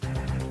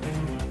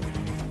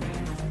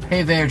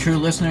Hey there, true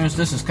listeners.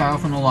 This is Kyle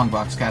from the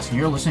Longbox Cast, and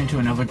you're listening to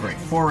another great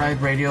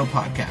 4-Eyed Radio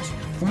podcast.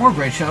 For more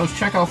great shows,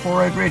 check out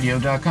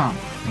 4Eyedradio.com.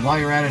 And while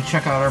you're at it,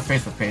 check out our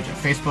Facebook page at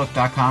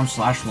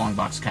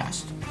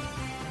facebook.com/longboxcast.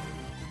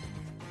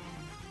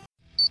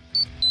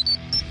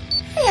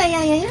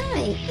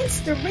 Hey,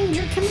 it's the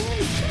Ranger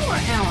Command Power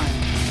Hour.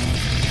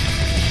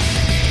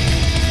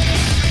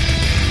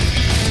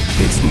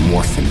 It's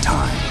morphin'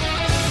 time.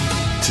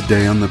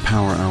 Today on the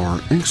Power Hour,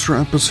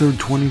 extra episode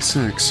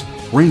 26,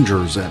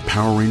 Rangers at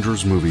Power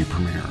Rangers movie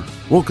premiere.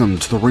 Welcome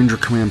to the Ranger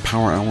Command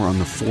Power Hour on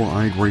the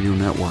 4-Eyed Radio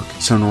Network.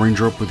 Sound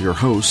Ranger up with your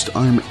host,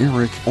 I'm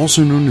Eric,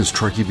 also known as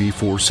Trekkie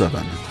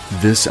B47.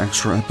 This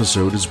extra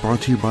episode is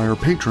brought to you by our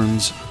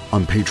patrons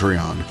on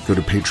Patreon. Go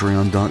to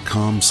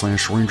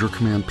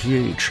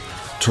patreon.com/RangerCommandPH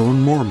to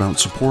learn more about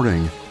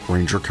supporting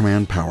Ranger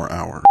Command Power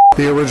Hour.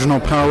 The original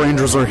Power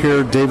Rangers are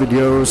here: David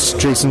Yost,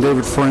 Jason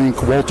David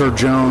Frank, Walter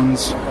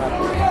Jones.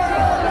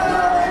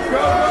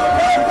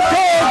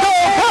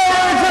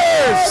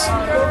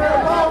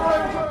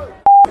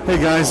 Hey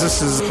guys,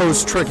 this is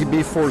host Trekkie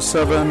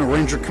B47,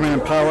 Ranger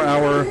Command Power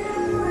Hour,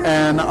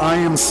 and I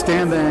am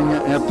standing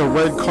at the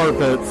red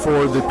carpet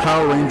for the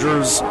Power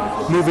Rangers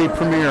movie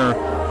premiere.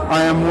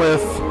 I am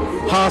with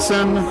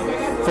Hassan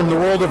from the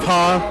world of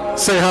Ha.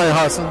 Say hi,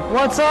 Hassan.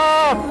 What's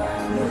up?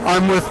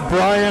 I'm with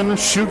Brian,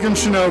 Shukin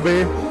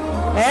Shinobi.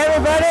 Hey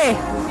everybody!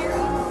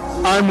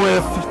 I'm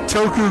with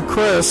Toku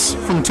Chris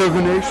from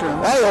Toku Nation.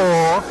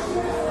 Hello!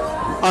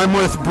 I'm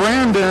with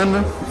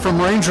Brandon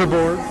from Ranger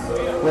Board.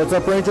 What's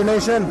up, Ranger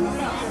Nation?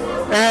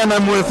 And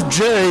I'm with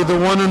Jay, the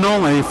one and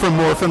only, from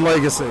Morphin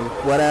Legacy.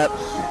 What up?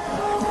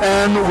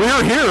 And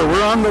we're here.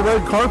 We're on the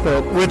red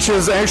carpet, which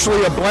is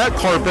actually a black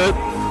carpet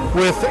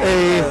with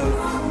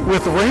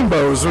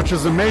rainbows, which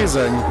is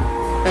amazing.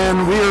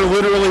 And we are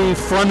literally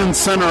front and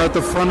center at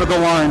the front of the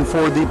line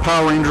for the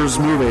Power Rangers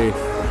movie.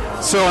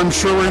 So I'm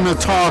sure we're going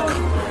to talk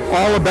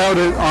all about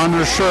it on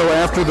the show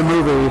after the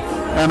movie,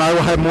 and I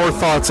will have more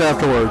thoughts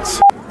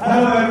afterwards.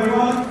 Hello,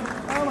 everyone.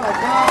 Oh my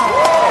God!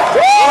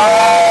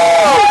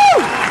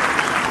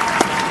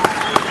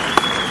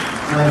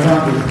 I've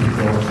done this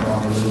before, so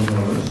I'm a little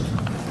nervous.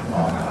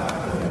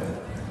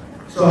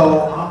 So,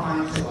 I'm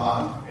Heinz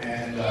Saban,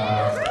 and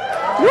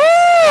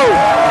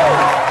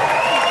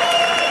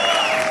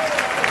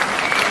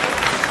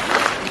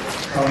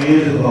some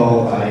years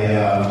ago, I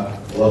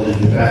was in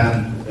Japan,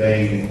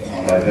 laying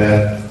on my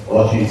bed,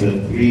 watching the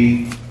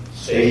 3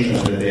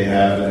 stations that they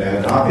have, and they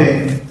had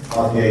nothing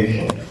but gay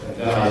shows. And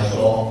then I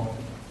saw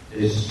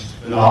this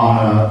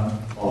phenomenon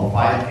of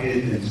 5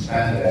 kids in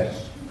spandex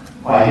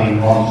fighting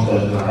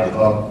monsters, and I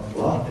thought,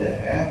 what the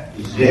heck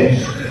is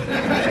this?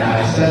 And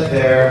I sat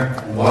there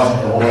and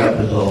watched the whole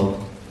episode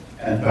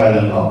and fell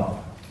in love.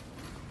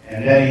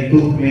 And then it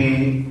took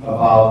me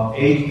about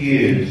 8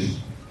 years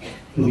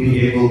to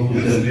be able to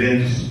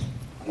convince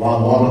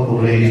one wonderful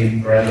lady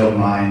friend of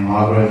mine,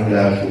 Margaret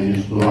Flash, who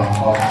used to run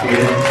Fox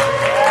Kids.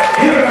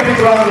 Give her a big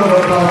round of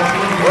applause.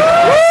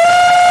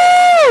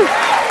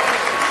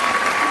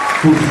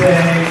 Who say,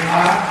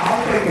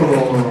 I'll take her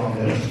over on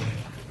this.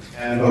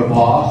 And her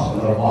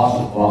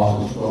boss's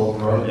boss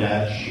told her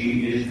that she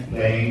is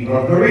playing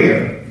her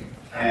career.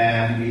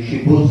 And if she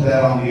puts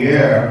that on the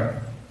air,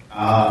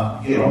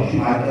 she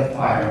might get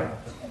fired.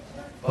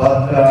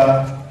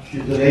 But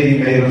she's a lady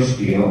made of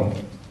steel,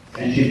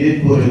 and she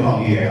did put it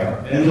on the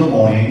air in the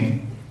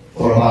morning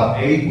for about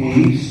 8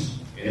 weeks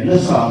in the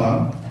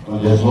summer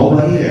when there's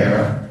nobody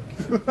there.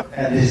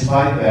 And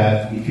despite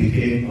that, it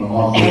became a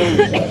monster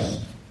success.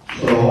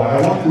 So I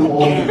want to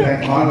also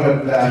thank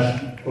Margaret Flash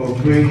for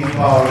bringing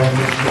Power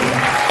Rangers to us.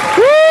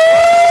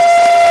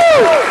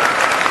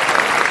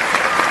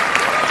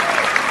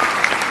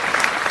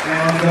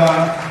 And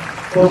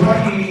for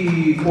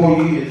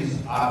 24 years,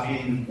 I've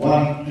been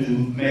wanting to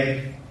make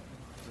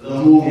the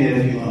movie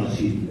that you're going to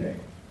see today.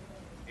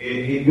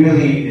 It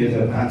really is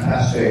a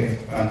fantastic,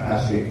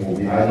 fantastic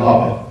movie. I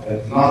love it.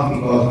 It's not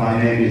because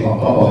my name is on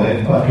top of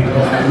it, but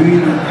because I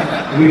really,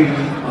 really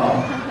love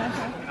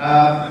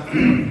it.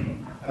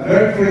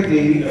 Very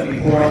quickly,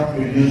 before I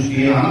introduce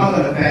Dean, I'm not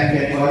going to thank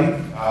anybody.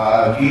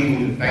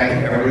 Dean will thank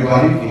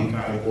everybody. We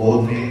kind of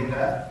coordinated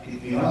that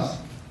between us.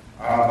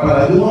 But I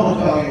do want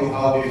to tell you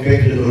how we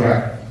picked the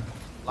director.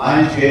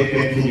 Lionsgate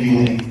picked to do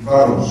an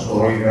incredible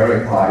story,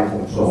 verified,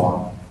 and so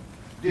on.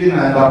 Didn't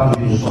end up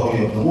with the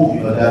story of the movie,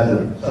 but that's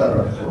a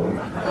separate story.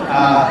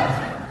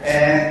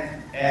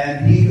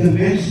 And he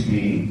convinced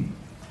me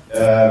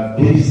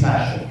with his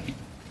passion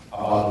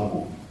about the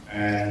movie.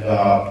 And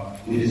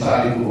we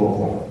decided to go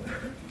forward.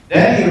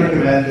 Then he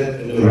recommended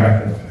a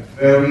director, a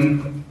very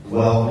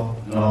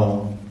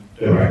well-known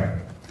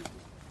director,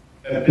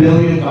 $1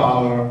 billion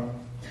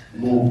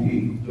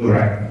movie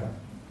director.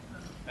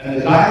 And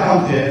the guy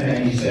comes in and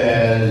he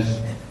says,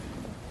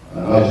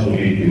 nice to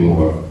meet you,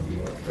 we're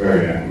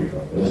very angry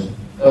about this.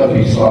 That'll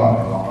be sorry.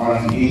 And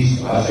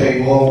I say,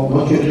 well,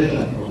 what's your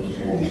vision for this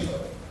movie?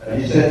 And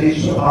he said,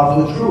 it's about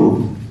the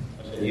truth.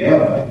 I said, yeah,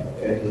 right,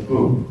 it's the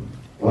truth.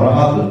 What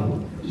about the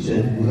truth? He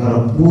said, we're going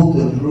to pull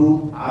the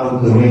truth out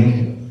of the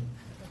Rangers.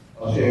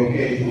 I'll say,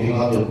 okay, so we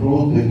got the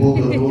truth, we put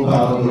the truth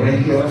out of the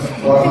Ranger,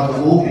 what about the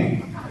movie?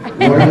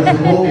 Where is the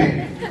movie?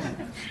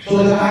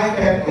 So then I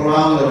kept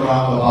around and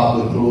around about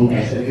the truth. I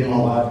said, you know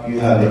what, you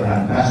have a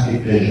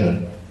fantastic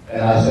vision.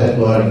 And I said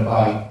to her,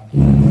 bye,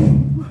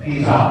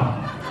 peace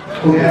out,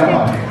 forget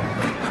about it.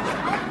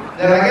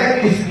 Then I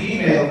get this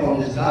email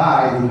from this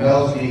guy who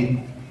tells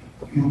me,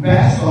 you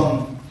passed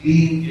on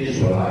Team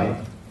Israelite.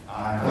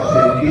 And I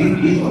said,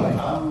 Team Israelite? I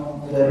don't know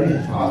who that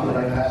is. How did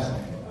I pass on?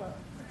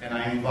 And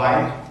I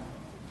invite,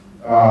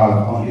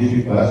 on his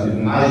request, a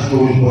nice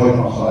Jewish boy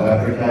from South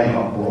Africa,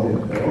 young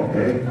boy. I said,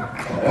 okay,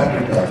 South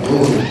Africa,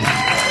 Jewish.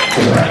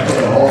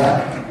 All that.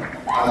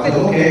 I said,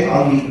 okay,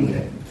 I'll meet with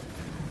him.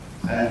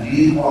 And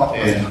he walked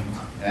in,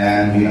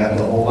 and we had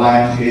the whole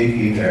Lionsgate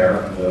team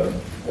there, the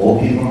whole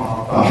team from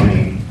our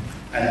company,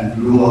 and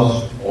blew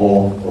us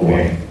all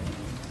away.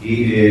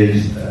 He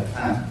is a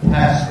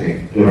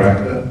fantastic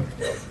director,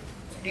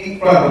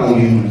 incredible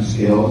human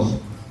skills,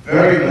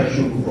 very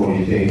mature for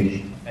his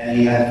age, and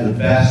he had the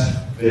best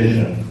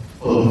vision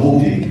for the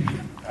movie,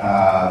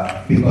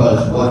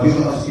 because what you're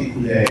going to see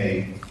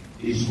today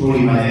is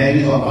truly, my name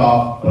is on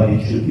top, but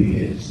it should be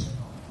his.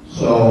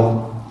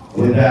 So,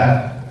 with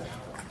that,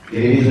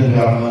 ladies and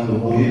gentlemen, the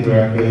movie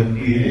director,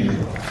 Ian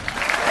Israel.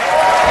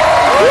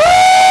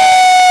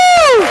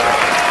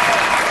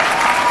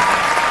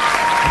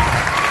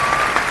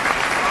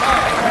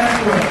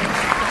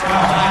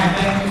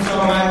 Thank you so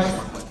much.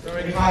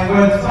 My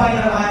words, funny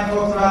that I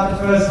talked about the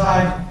first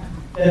time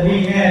that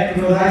we met,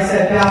 because I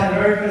sat down and the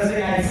very first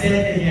thing I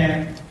said to him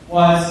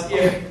was,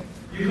 if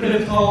you could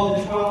have told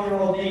the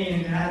 12-year-old me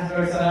in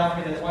Johannesburg, South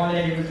Africa, that one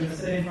day he was going to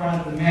sit in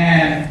front of the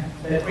man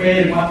that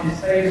created one of his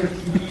favorite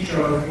TV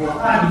shows for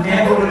fun, he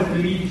never would have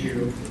believed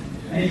you.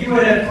 And if you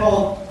would have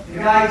told the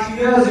guy 2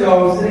 years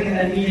ago sitting in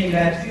that meeting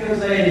that 2 years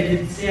later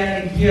he'd be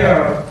standing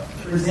here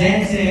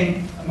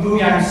presenting a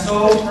movie I'm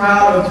so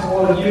proud of to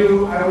all of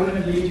you, I wouldn't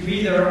have believed you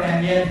either,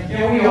 and yet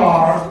here we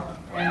are.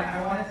 And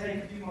I want to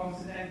take a few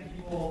moments to thank the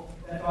people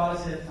that brought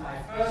us here tonight.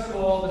 First of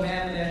all, the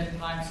man that ended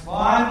Times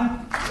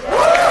One.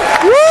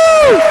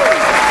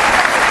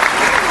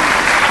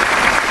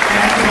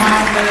 And the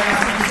one that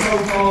is so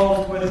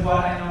bold with what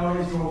I know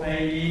is your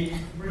baby.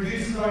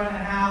 Producers are in the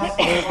house.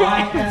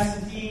 Brian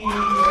Castantini,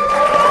 Molly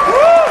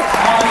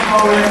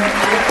Cohen,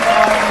 Rick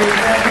Crosby,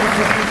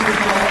 executive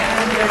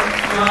producers,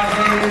 John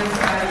Davis,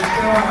 and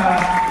Sherma.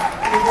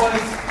 It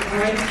was a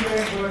great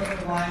experience working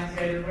with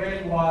Lionsgate. It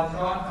really was.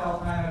 John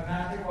Feldman,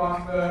 Patrick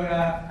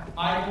Rothberger,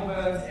 Michael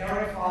Burns,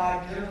 Eric Clark,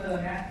 Jim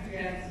Matthew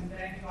Jensen.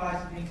 Thank you guys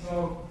for being so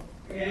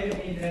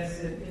creatively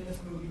invested in this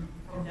movie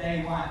from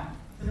day one.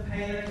 To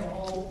Painter, the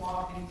whole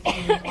marketing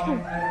team, the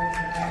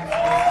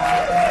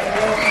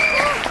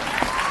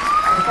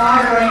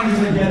 5 Rangers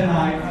are here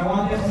tonight. I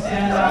want them to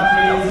stand up,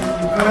 please. If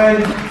you could,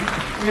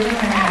 give them a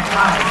hand.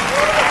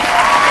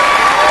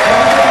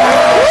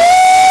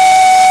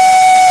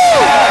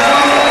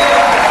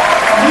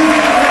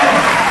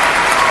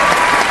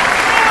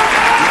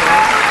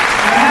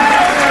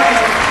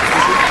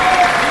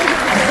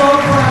 I'm so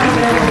proud of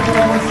their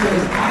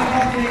performances. I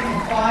want to think of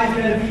 5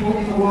 better people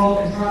in the world,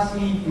 and trust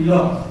me, we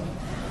look.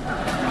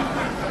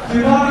 To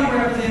not only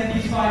represent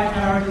these 5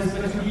 characters,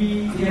 but to be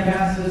the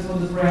ambassadors for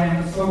this brand.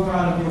 I'm so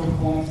proud of your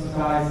performances,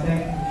 guys. Thank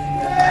you for being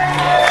there.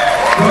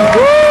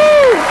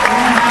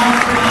 In the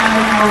house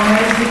tonight, our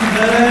amazing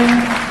villain,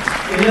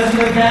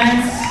 Elizabeth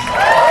Banks.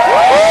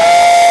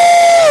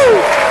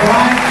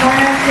 Brian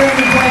Cranston,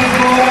 who plays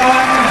Gordon.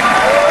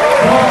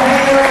 Paul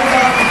Hader, who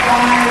does the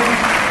 5.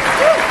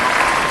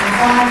 And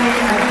finally,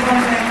 I just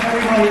want to thank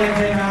everybody that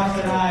came out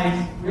tonight.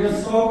 We are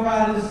so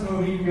proud of this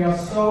movie. We are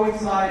so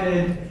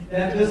excited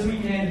that this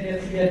weekend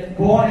gets to get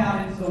born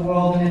out into the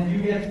world, and then you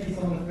get to be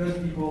some of the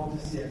first people to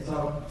see it.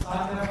 So,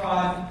 time to have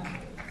fun,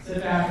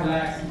 sit back,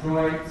 relax,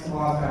 enjoy some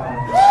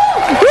hospitality.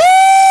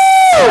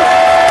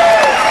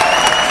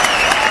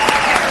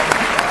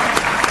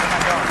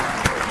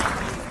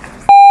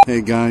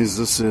 Hey guys,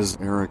 this is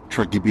Eric,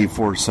 Trekkie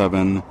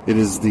B47. It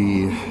is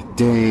the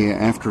day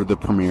after the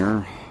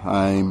premiere.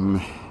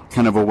 I'm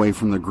kind of away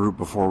from the group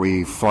before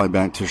we fly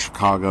back to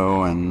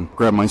Chicago and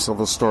grab myself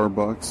a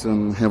Starbucks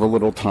and have a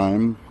little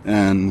time.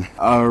 And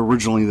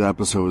originally the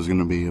episode was going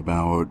to be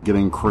about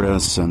getting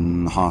Chris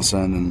and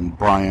Hassan and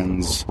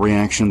Brian's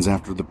reactions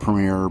after the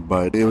premiere,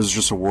 but it was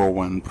just a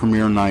whirlwind.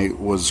 Premiere night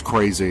was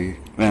crazy,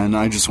 and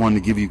I just wanted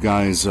to give you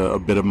guys a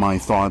bit of my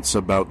thoughts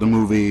about the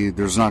movie.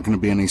 There's not going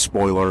to be any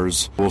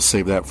spoilers. We'll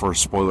save that for a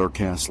spoiler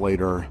cast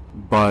later.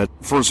 But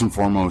first and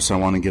foremost, I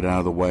want to get out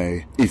of the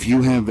way. If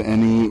you have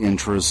any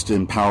interest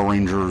in Power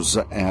Rangers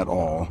at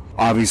all,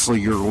 obviously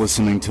you're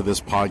listening to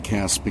this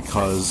podcast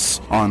because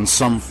on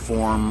some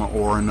form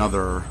or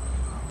another,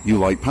 you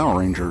like Power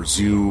Rangers.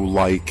 You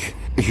like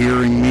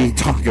hearing me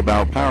talk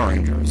about Power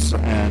Rangers.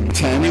 And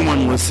to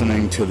anyone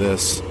listening to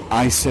this,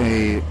 I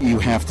say you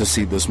have to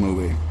see this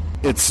movie.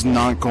 It's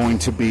not going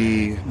to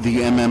be the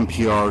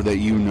MMPR that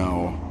you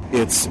know.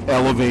 It's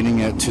elevating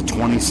it to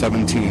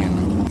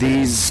 2017.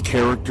 These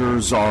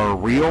characters are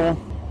real.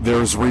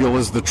 They're as real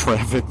as the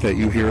traffic that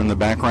you hear in the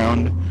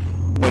background.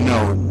 But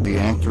no, the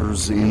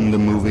actors in the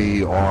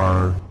movie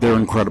they're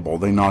incredible.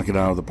 They knock it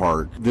out of the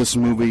park. This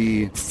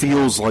movie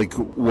feels like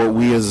what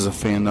we as a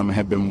fandom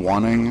have been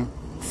wanting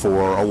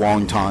for a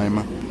long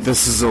time.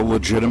 This is a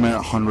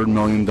legitimate $100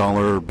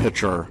 million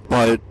picture.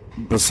 But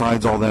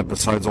besides all that,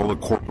 besides all the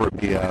corporate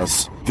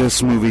BS,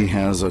 this movie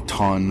has a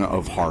ton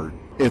of heart.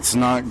 It's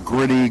not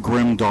gritty,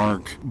 grim,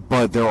 dark,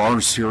 but there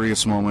are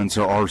serious moments,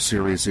 there are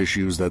serious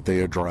issues that they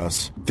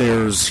address.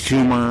 There's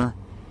humor.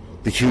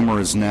 The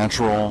humor is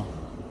natural.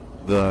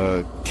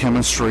 The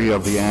chemistry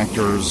of the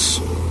actors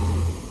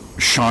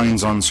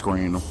shines on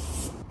screen.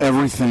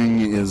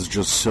 Everything is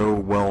just so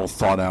well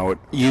thought out.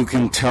 You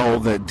can tell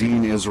that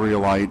Dean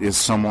Israelite is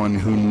someone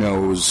who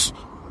knows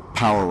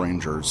Power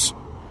Rangers.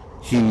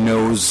 He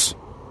knows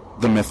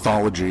the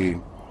mythology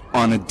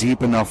on a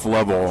deep enough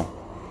level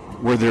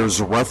where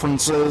there's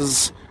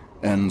references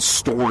and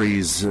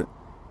stories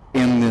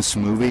in this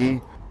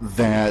movie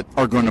that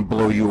are going to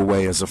blow you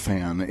away as a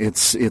fan.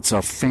 It's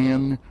a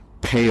fan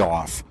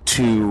payoff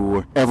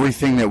to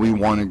everything that we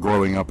wanted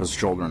growing up as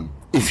children.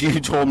 If you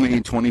told me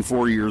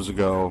 24 years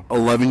ago,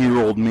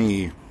 11-year-old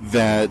me,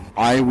 that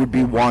I would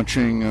be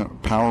watching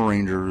Power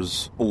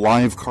Rangers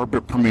live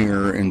carpet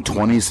premiere in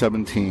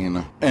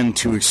 2017 and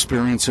to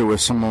experience it with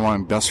some of my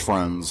best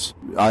friends,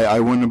 I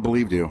wouldn't have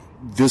believed you.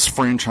 This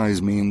franchise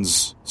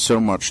means so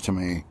much to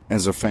me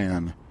as a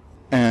fan.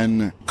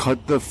 And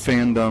cut the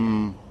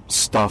fandom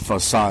stuff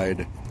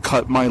aside.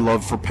 Cut my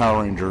love for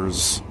Power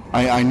Rangers.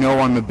 I know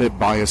I'm a bit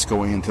biased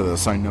going into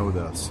this. I know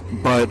this.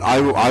 But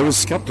I was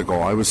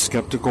skeptical. I was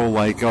skeptical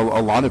like a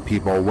lot of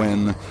people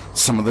when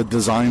some of the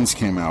designs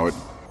came out.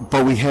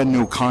 But we had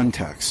no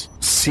context.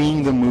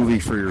 Seeing the movie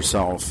for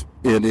yourself,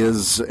 it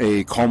is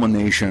a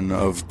culmination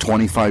of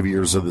 25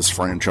 years of this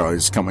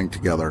franchise coming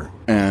together.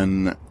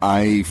 And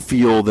I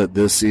feel that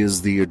this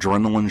is the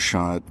adrenaline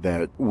shot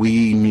that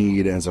we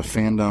need as a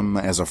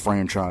fandom, as a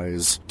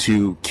franchise,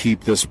 to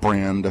keep this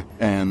brand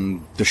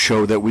and the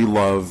show that we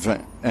love,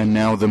 and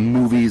now the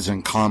movies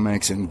and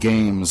comics and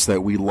games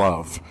that we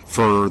love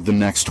for the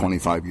next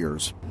 25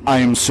 years. I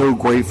am so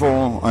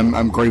grateful.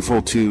 I'm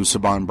grateful to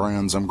Saban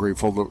Brands. I'm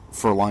grateful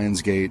for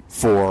Lionsgate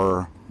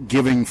for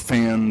giving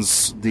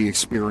fans the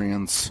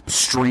experience,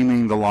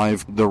 streaming the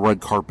red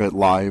carpet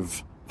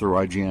live through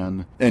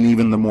IGN, and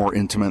even the more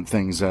intimate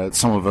things that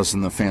some of us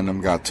in the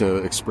fandom got to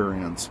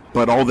experience.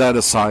 But all that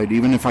aside,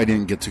 even if I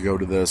didn't get to go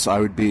to this, I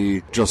would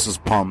be just as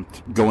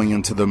pumped going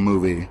into the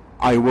movie.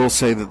 I will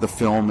say that the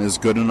film is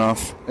good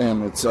enough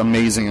and it's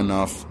amazing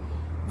enough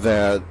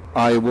that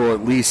I will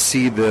at least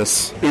see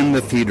this in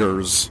the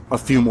theaters a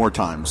few more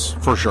times,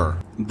 for sure.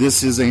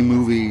 This is a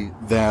movie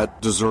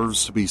that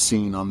deserves to be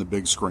seen on the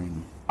big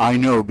screen. I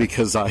know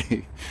because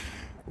I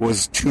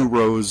was 2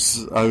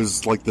 rows, I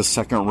was like the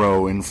second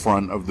row in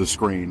front of the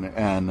screen,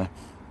 and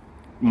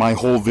my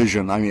whole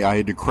vision, I mean, I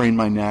had to crane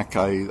my neck,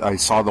 I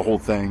saw the whole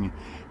thing,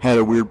 had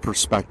a weird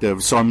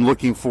perspective, so I'm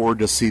looking forward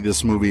to see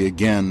this movie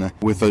again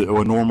with a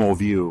normal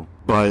view.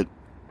 But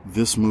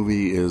this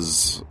movie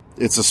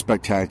it's a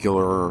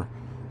spectacular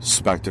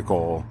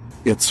spectacle.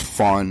 It's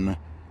fun.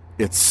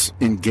 It's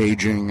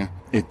engaging.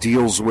 It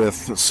deals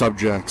with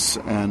subjects,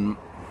 and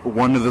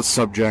one of the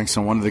subjects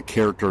and one of the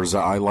characters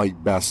that I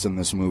liked best in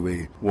this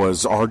movie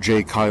was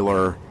R.J.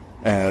 Kyler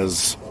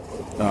as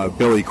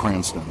Billy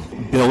Cranston.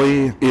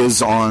 Billy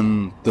is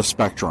on the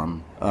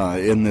spectrum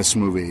in this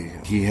movie.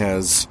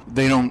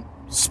 They don't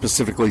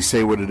specifically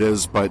say what it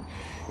is, but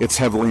it's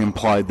heavily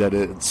implied that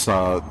it's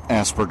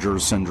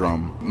Asperger's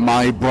syndrome.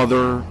 My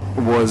brother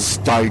was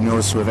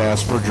diagnosed with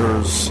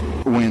Asperger's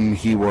when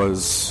he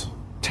was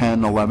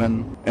 10,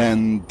 11,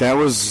 and that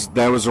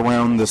was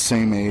around the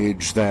same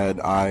age that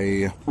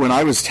when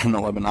I was 10,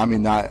 11, I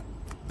mean,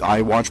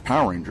 I watched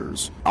Power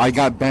Rangers. I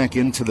got back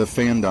into the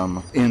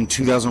fandom in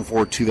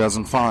 2004,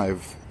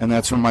 2005, and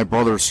that's when my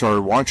brother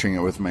started watching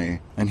it with me,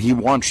 and he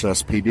watched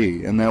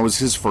SPD, and that was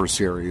his first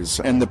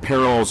series, and the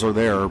parallels are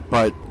there.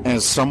 But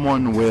as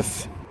someone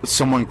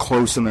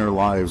close in their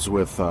lives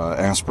with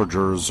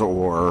Asperger's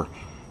or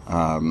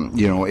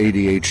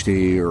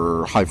ADHD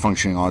or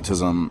high-functioning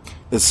autism,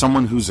 as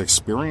someone who's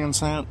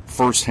experienced that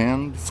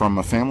firsthand from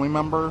a family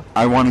member,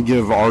 I want to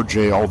give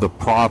RJ all the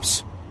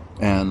props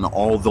and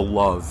all the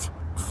love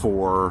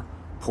for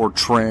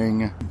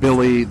portraying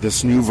Billy,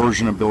 this new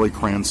version of Billy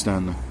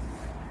Cranston,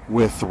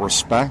 with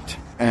respect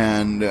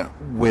and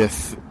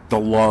with the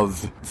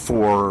love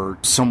for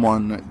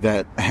someone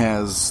that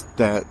has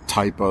that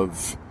type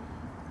of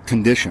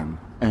condition.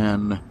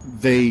 And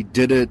they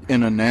did it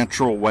in a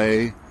natural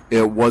way.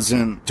 It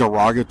wasn't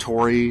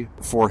derogatory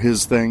for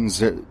his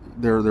things.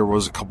 There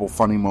was a couple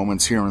funny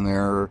moments here and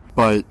there,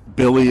 but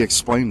Billy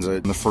explains it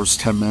in the first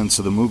 10 minutes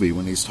of the movie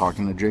when he's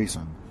talking to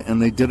Jason. And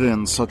they did it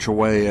in such a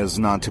way as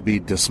not to be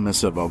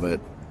dismissive of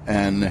it.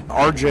 And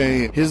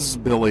RJ, his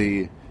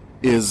Billy,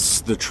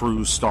 is the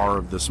true star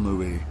of this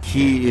movie.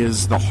 He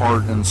is the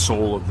heart and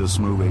soul of this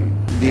movie.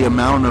 The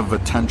amount of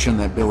attention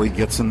that Billy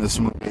gets in this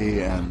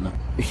movie and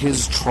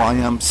his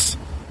triumphs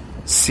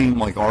seem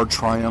like our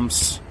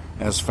triumphs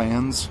as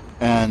fans.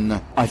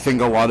 And I think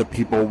a lot of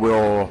people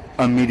will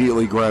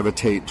immediately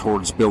gravitate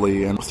towards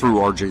Billy and through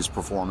RJ's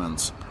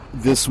performance.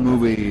 This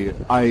movie,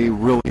 I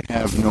really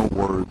have no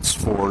words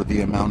for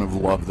the amount of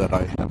love that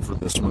I have for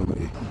this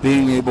movie.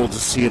 Being able to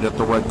see it at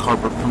the red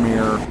carpet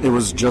premiere, it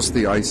was just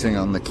the icing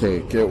on the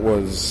cake. It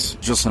was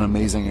just an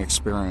amazing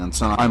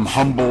experience. And I'm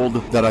humbled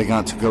that I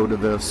got to go to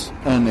this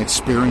and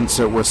experience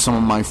it with some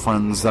of my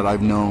friends that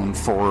I've known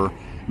for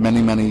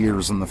many, many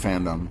years in the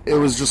fandom. It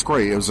was just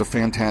great. It was a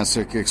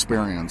fantastic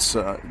experience.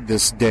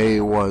 This day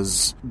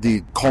was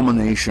the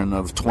culmination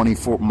of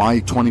my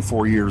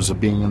 24 years of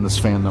being in this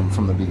fandom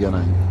from the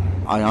beginning.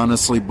 I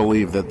honestly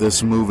believe that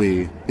this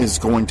movie is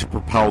going to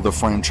propel the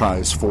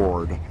franchise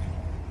forward,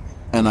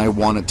 and I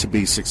want it to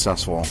be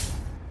successful.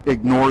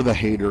 Ignore the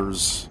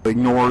haters,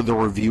 ignore the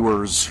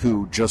reviewers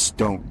who just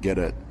don't get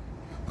it,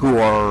 who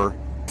are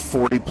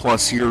 40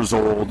 plus years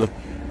old,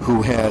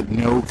 who had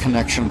no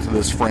connection to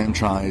this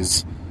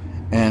franchise,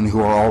 and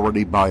who are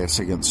already biased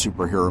against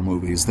superhero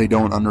movies. They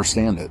don't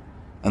understand it,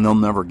 and they'll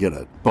never get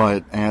it.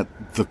 But at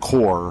the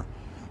core,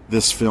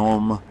 this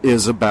film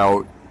is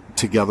about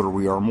together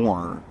we are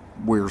more.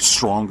 We're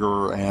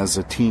stronger as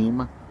a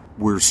team.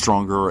 We're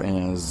stronger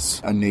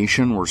as a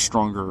nation. We're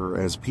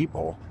stronger as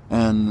people.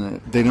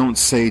 And they don't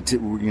say,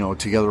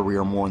 together we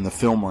are more in the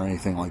film or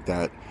anything like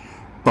that.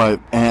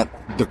 But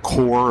at the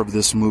core of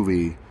this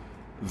movie,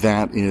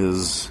 that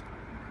is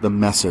the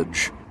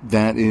message.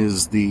 That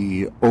is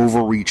the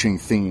overreaching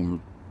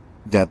theme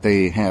that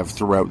they have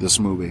throughout this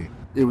movie.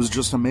 It was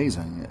just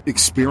amazing.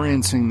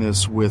 Experiencing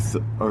this with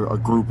a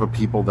group of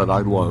people that I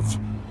love,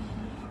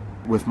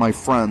 with my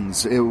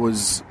friends, it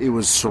was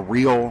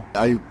surreal.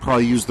 I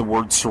probably used the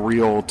word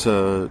surreal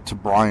to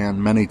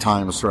Brian many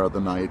times throughout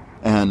the night.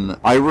 And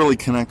I really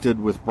connected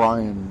with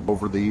Brian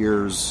over the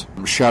years.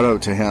 Shout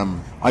out to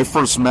him. I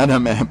first met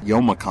him at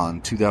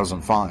Youmacon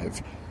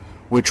 2005.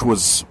 Which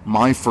was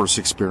my first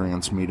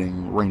experience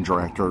meeting Ranger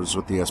actors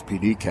with the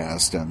SPD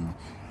cast, and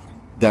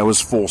that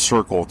was full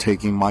circle,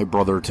 taking my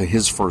brother to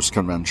his first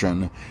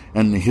convention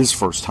and his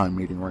first time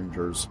meeting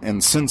Rangers.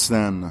 And since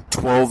then,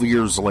 12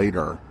 years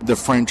later, the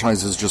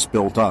franchise has just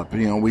built up.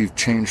 We've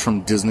changed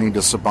from Disney to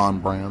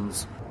Saban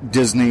Brands.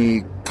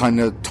 Disney kind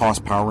of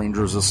tossed Power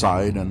Rangers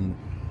aside, and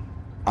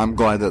I'm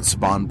glad that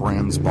Saban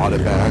Brands bought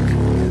it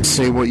back.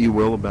 Say what you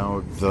will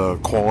about the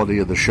quality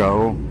of the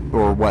show,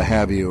 or what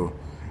have you,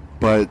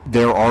 but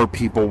there are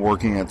people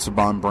working at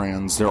Saban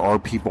Brands. There are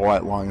people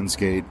at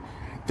Lionsgate.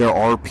 There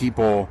are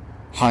people,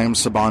 Haim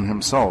Saban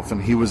himself,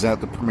 and he was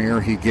at the premiere.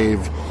 He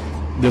gave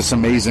this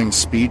amazing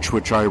speech,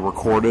 which I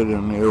recorded,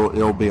 and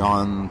it'll be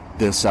on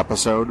this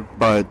episode.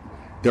 But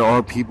there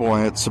are people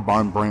at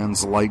Saban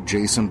Brands like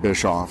Jason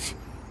Bischoff,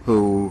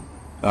 who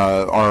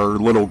our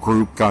little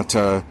group got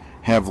to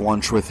have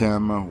lunch with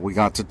him. We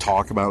got to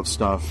talk about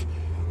stuff.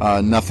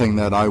 Nothing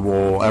that I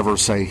will ever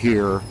say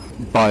here,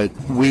 but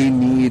we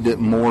need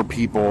more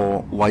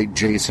people like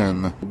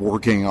Jason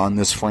working on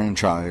this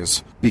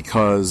franchise,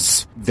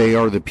 because they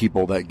are the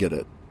people that get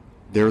it.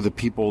 They're the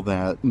people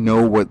that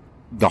know what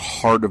the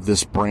heart of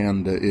this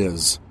brand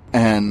is.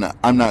 And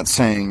I'm not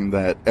saying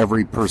that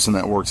every person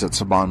that works at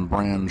Saban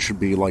Brand should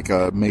be like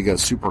a mega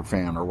super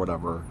fan or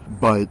whatever,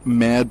 but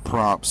mad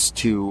props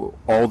to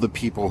all the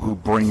people who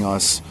bring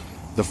us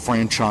the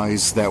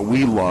franchise that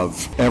we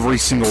love. Every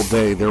single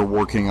day they're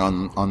working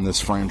on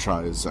this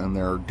franchise, and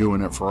they're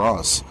doing it for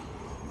us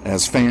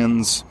as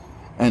fans.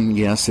 And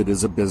yes, it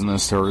is a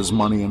business, there is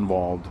money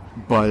involved,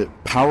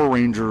 but Power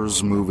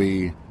Rangers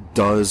movie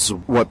does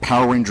what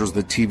Power Rangers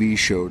the TV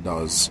show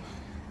does.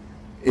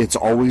 It's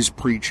always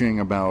preaching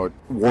about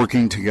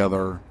working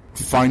together,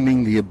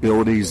 finding the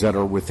abilities that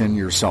are within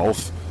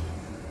yourself,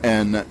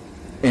 and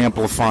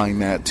amplifying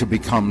that to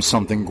become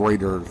something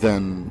greater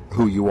than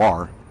who you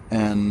are.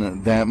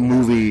 And that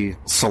movie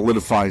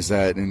solidifies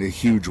that in a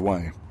huge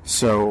way.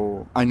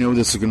 So I know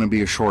this is going to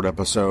be a short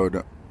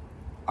episode.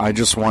 I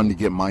just wanted to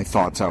get my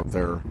thoughts out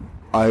there.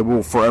 I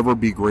will forever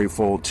be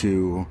grateful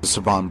to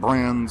Saban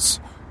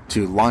Brands,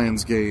 to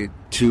Lionsgate,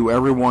 to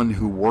everyone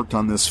who worked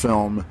on this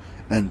film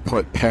and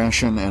put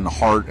passion and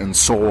heart and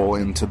soul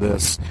into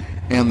this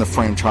and the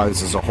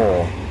franchise as a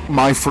whole.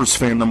 My first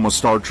fandom was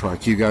Star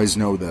Trek. You guys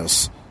know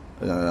this.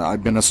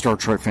 I've been a Star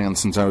Trek fan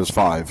since I was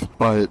 5.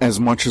 But as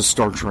much as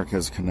Star Trek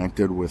has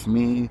connected with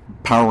me,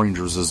 Power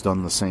Rangers has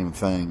done the same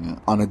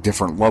thing on a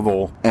different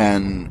level.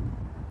 And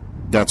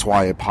that's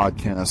why I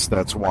podcast.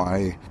 That's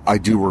why I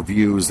do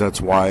reviews.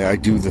 That's why I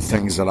do the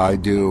things that I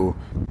do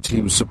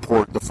to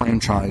support the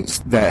franchise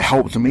that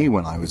helped me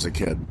when I was a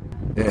kid.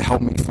 It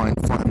helped me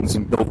find friends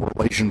and build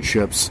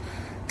relationships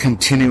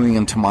continuing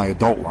into my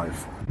adult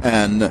life.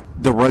 And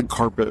the red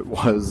carpet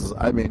was,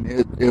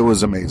 it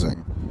was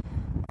amazing.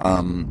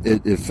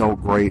 It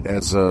felt great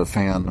as a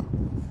fan.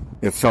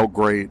 It felt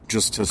great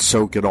just to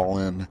soak it all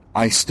in.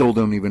 I still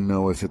don't even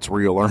know if it's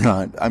real or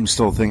not. I'm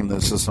still thinking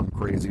this is some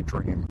crazy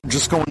dream.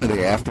 Just going to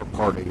the after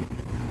party,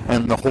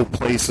 and the whole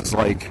place is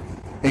like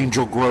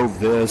Angel Grove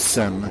this,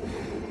 and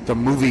the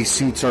movie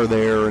seats are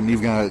there, and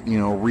you've got,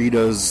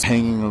 Rita's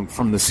hanging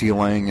from the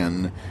ceiling,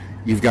 and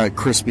you've got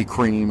Krispy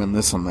Kreme and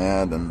this and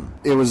that, and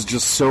it was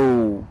just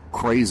so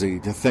crazy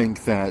to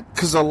think that,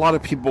 because a lot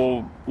of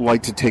people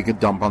like to take a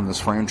dump on this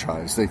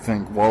franchise. They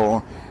think,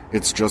 well,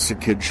 it's just a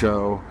kid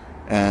show,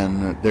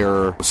 and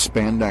they're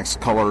spandex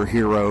color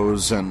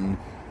heroes, and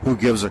who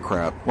gives a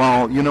crap?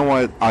 Well, you know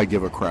what? I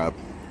give a crap.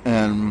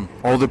 And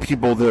all the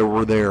people that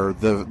were there,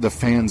 the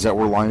fans that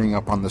were lining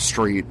up on the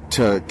street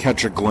to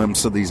catch a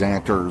glimpse of these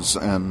actors,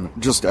 and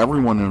just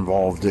everyone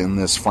involved in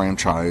this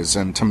franchise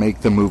and to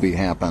make the movie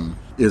happen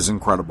is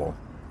incredible.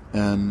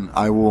 And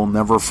I will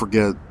never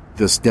forget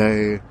this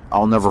day.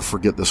 I'll never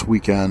forget this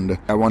weekend.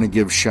 I want to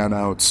give shout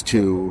outs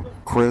to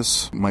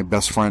Chris, my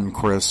best friend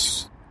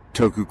Chris,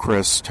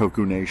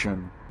 Toku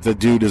Nation. The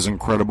dude is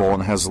incredible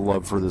and has a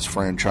love for this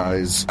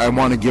franchise. I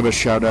want to give a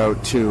shout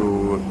out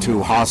to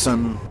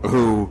Hassan,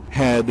 who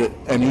had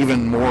an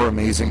even more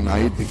amazing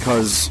night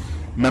because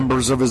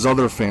members of his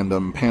other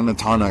fandom,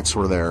 Panatonix,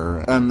 were there.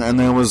 And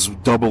that was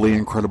doubly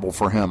incredible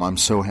for him. I'm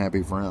so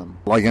happy for him.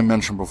 Like I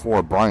mentioned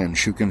before, Brian,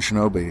 Shuken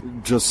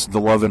Shinobi. Just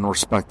the love and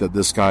respect that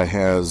this guy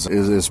has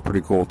is pretty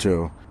cool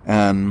too.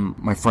 And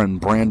my friend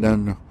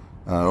Brandon,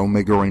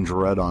 Omega Ranger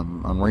Red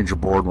on Ranger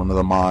Board, one of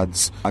the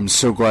mods. I'm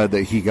so glad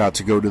that he got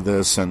to go to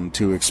this and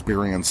to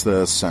experience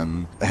this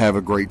and have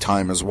a great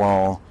time as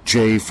well.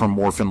 Jay from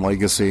Orphan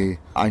Legacy,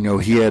 I know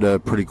he had a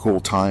pretty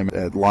cool time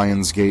at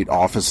Lionsgate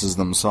offices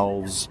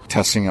themselves,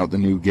 testing out the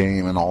new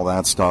game and all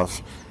that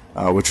stuff,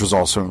 which was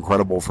also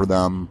incredible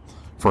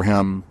for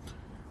him.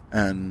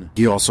 And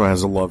he also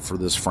has a love for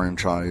this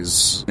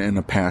franchise and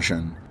a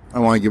passion. I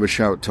want to give a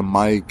shout to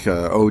Mike,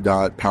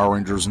 ODOT, Power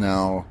Rangers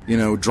Now,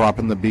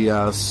 dropping the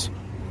BS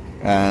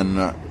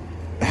and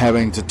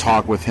having to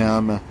talk with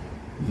him,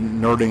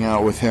 nerding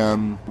out with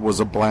him was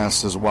a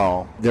blast as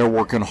well. They're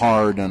working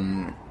hard,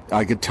 and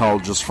I could tell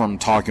just from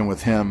talking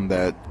with him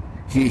that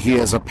he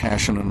has a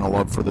passion and a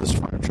love for this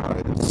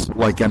franchise,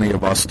 like any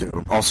of us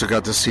do. Also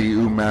got to see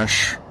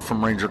Umesh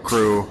from Ranger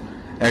Crew.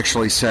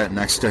 Actually sat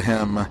next to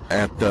him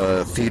at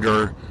the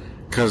theater,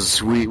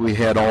 because we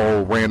had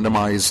all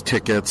randomized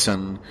tickets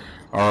and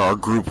our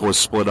group was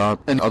split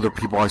up. And other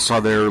people I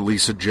saw there,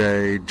 Lisa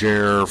J,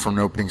 Jer from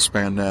No Pink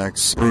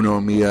Spandex, Bruno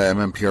Mia,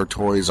 MMPR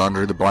Toys,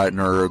 Andre the Black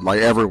Nerd,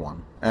 like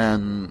everyone.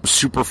 And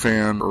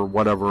Superfan or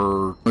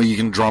whatever, you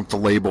can drop the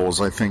labels.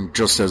 I think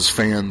just as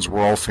fans,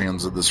 we're all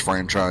fans of this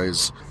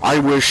franchise. I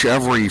wish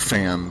every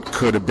fan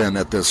could have been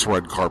at this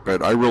red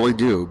carpet. I really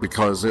do,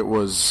 because it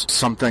was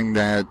something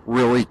that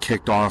really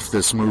kicked off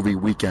this movie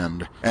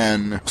weekend.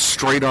 And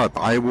straight up,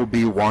 I will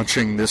be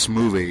watching this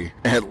movie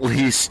at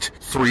least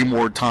 3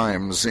 more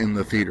times in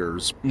the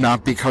theaters.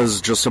 Not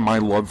because just of my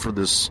love for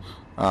this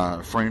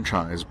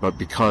franchise, but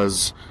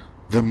because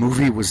the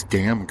movie was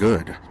damn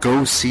good.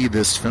 Go see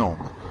this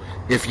film.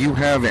 If you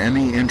have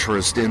any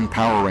interest in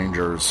Power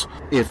Rangers,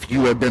 if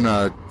you have been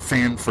a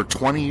fan for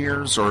 20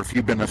 years or if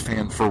you've been a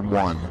fan for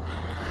 1,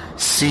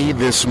 see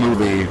this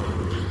movie.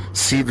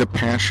 See the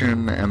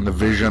passion and the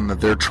vision that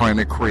they're trying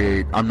to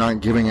create. I'm not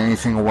giving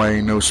anything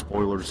away, no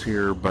spoilers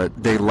here,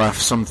 but they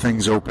left some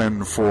things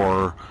open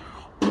for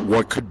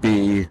what could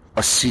be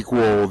a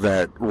sequel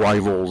that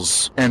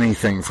rivals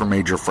anything for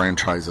major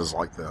franchises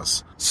like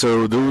this.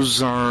 So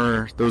those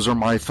are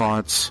my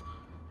thoughts.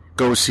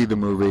 Go see the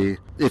movie.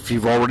 If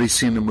you've already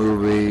seen the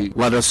movie,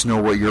 let us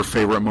know what your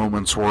favorite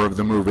moments were of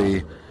the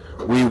movie.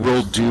 We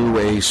will do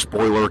a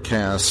spoiler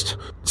cast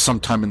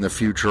sometime in the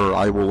future.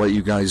 I will let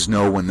you guys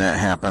know when that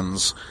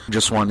happens.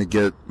 Just want to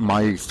get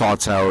my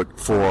thoughts out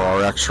for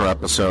our extra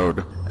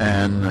episode.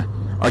 And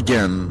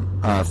again,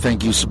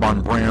 thank you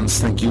Saban Brands,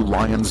 thank you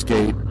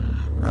Lionsgate,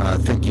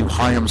 thank you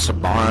Hayam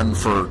Saban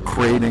for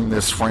creating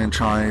this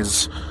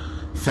franchise.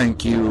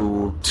 Thank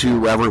you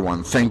to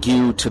everyone. Thank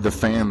you to the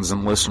fans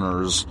and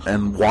listeners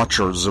and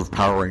watchers of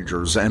Power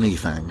Rangers,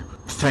 anything.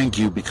 Thank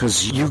you,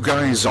 because you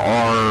guys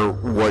are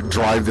what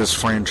drive this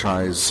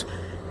franchise,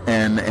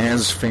 and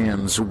as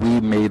fans, we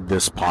made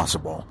this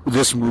possible.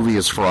 This movie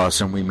is for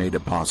us, and we made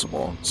it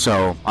possible.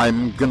 So,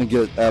 I'm gonna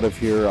get out of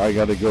here. I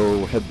gotta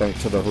go head back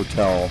to the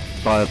hotel.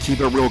 But keep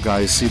it real,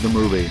 guys. See the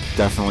movie.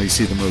 Definitely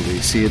see the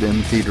movie. See it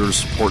in theaters,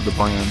 support the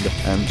brand,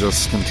 and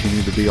just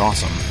continue to be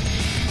awesome.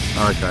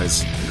 Alright,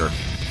 guys. Later.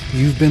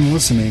 You've been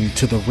listening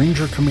to the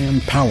Ranger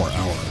Command Power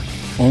Hour,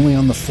 only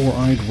on the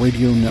 4-Eyed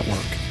Radio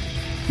Network.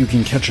 You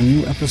can catch a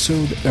new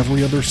episode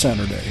every other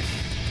Saturday.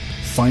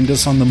 Find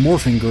us on the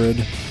Morphing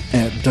Grid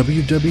at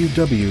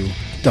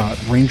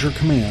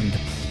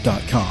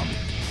www.rangercommand.com.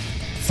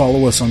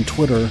 Follow us on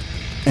Twitter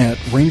at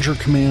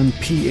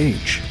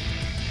RangerCommandPH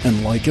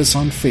and like us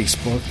on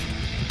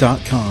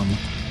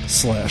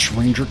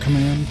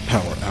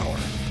Facebook.com/RangerCommandPowerHour.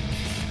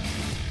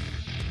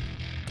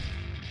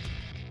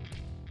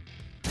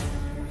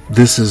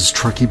 This is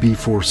Trekkie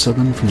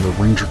B47 from the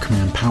Ranger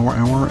Command Power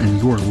Hour,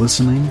 and you are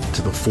listening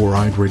to the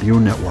 4-Eyed Radio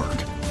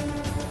Network.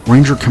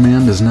 Ranger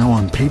Command is now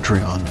on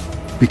Patreon.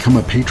 Become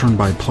a patron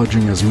by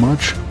pledging as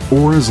much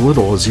or as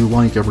little as you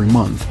like every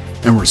month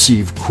and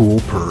receive cool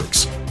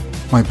perks.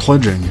 By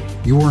pledging,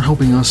 you are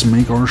helping us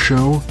make our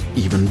show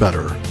even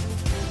better.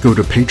 Go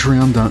to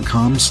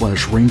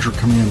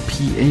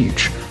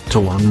patreon.com/RangerCommandPH to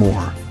learn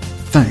more.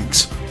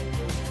 Thanks.